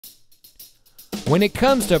When it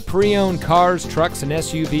comes to pre-owned cars, trucks, and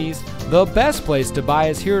SUVs, the best place to buy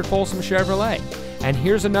is here at Folsom Chevrolet. And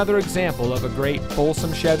here's another example of a great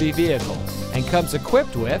Folsom Chevy vehicle, and comes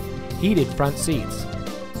equipped with heated front seats,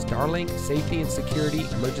 Starlink safety and security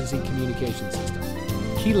emergency communication system,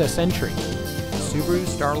 keyless entry, Subaru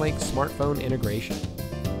Starlink smartphone integration,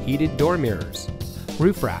 heated door mirrors,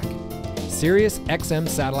 roof rack, Sirius XM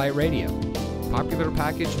satellite radio, popular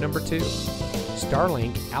package number 2,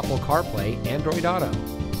 Starlink Apple CarPlay Android Auto,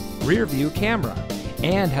 rear view camera,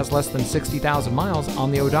 and has less than 60,000 miles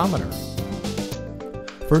on the odometer.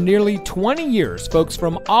 For nearly 20 years, folks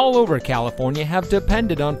from all over California have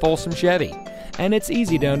depended on Folsom Chevy, and it's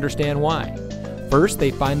easy to understand why. First,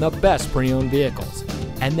 they find the best pre-owned vehicles,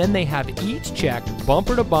 and then they have each checked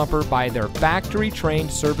bumper to bumper by their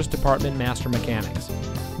factory-trained service department master mechanics.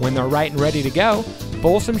 When they're right and ready to go,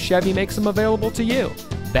 Folsom Chevy makes them available to you.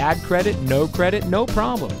 Bad credit, no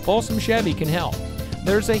problem. Folsom Chevy can help.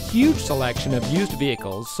 There's a huge selection of used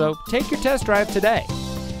vehicles, so take your test drive today.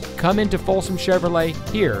 Come into Folsom Chevrolet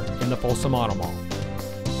here in the Folsom Auto Mall.